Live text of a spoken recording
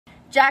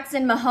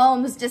Jackson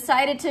Mahomes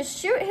decided to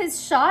shoot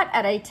his shot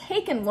at a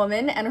taken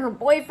woman and her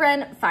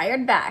boyfriend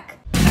fired back.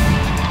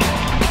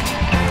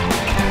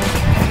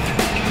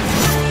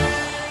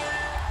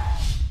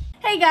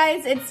 Hey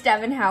guys, it's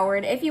Devin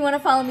Howard. If you want to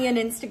follow me on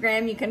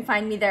Instagram, you can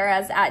find me there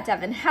as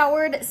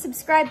 @DevinHoward.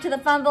 Subscribe to the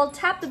Fumble,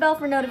 tap the bell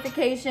for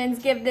notifications,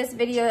 give this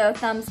video a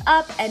thumbs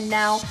up, and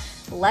now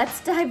let's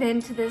dive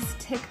into this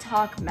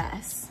TikTok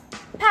mess.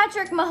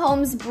 Patrick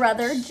Mahomes'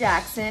 brother,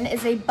 Jackson,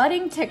 is a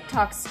budding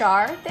TikTok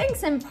star,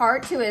 thanks in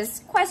part to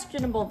his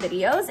questionable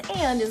videos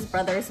and his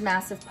brother's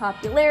massive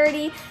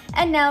popularity,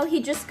 and now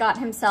he just got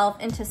himself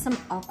into some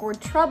awkward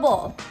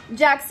trouble.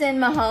 Jackson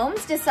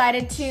Mahomes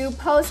decided to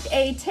post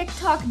a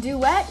TikTok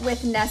duet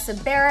with Nessa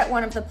Barrett,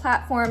 one of the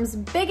platform's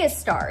biggest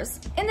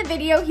stars. In the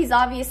video, he's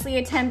obviously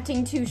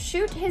attempting to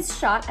shoot his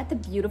shot at the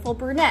beautiful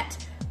brunette.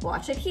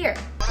 Watch it here.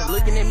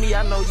 Looking at me,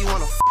 I know you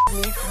wanna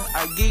me.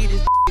 I give you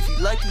this if you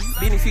lucky.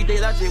 Been a few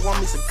days, I just want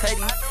me some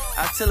cutty.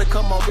 I tell her,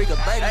 come on, bring a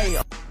baby.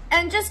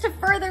 And just to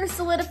further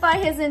solidify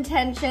his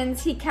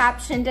intentions, he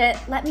captioned it,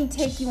 "Let me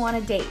take you on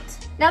a date."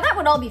 Now that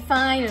would all be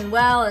fine and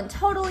well and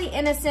totally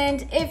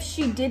innocent if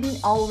she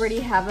didn't already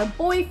have a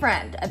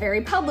boyfriend, a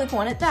very public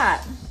one at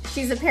that.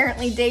 She's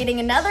apparently dating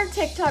another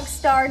TikTok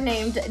star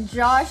named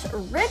Josh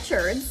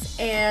Richards,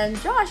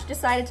 and Josh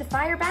decided to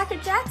fire back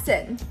at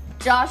Jackson.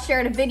 Josh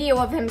shared a video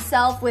of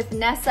himself with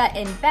Nessa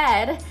in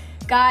bed.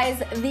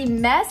 Guys, the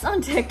mess on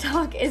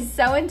TikTok is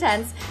so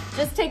intense.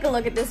 Just take a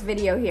look at this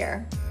video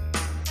here.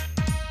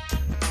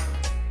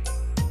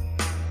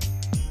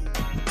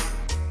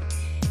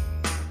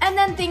 And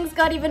then things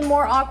got even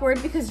more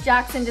awkward because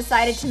Jackson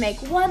decided to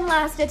make one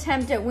last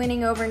attempt at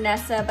winning over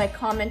Nessa by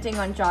commenting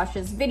on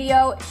Josh's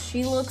video.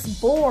 She looks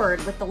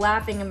bored with the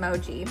laughing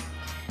emoji.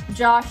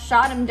 Josh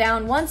shot him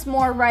down once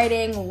more,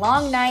 writing,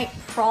 "Long night,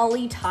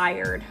 probably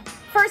tired."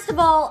 First of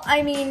all,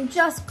 I mean,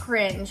 just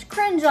cringe.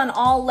 Cringe on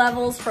all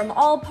levels from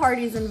all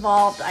parties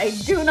involved. I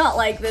do not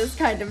like this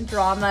kind of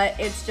drama.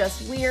 It's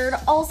just weird.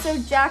 Also,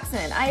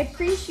 Jackson, I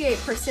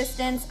appreciate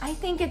persistence. I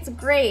think it's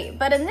great.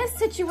 But in this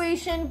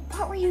situation,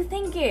 what were you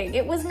thinking?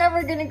 It was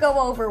never gonna go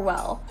over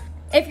well.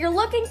 If you're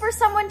looking for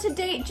someone to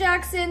date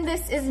Jackson,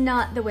 this is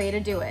not the way to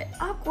do it.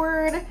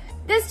 Awkward.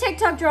 This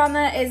TikTok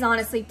drama is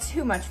honestly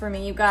too much for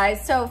me, you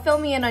guys, so fill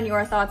me in on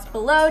your thoughts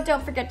below.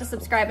 Don't forget to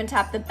subscribe and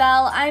tap the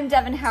bell. I'm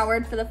Devin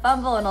Howard for the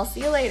Fumble, and I'll see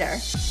you later.